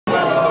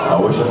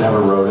wish I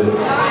never wrote it.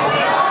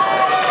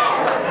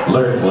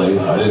 Lyrically,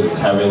 I didn't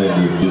have anything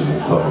to do with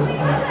music. Fuck it.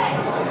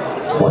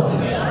 What?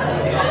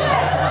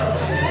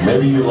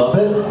 Maybe you love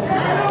it?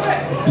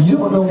 You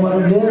don't know what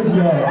it is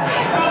yet.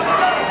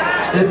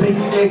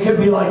 It could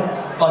be like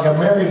a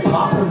Mary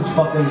Poppins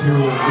fucking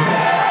tune.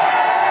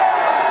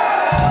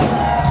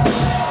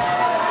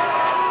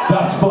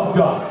 That's fucked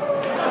up.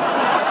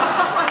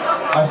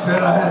 I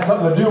said I had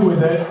something to do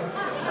with it.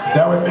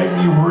 That would make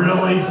me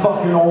really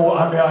fucking old.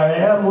 I mean, I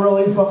am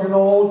really fucking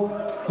old.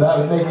 That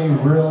would make me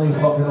really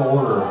fucking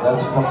older.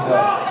 That's fucked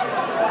up.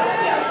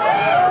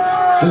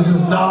 This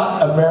is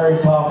not a Mary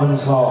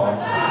Poppins song.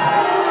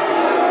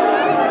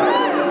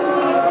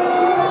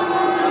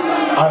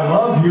 I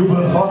love you,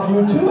 but fuck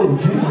you too.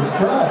 Jesus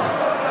Christ.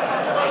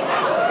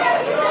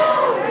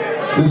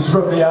 This is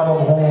from the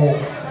album Hole.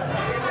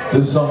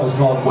 This song is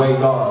called Way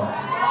Gone.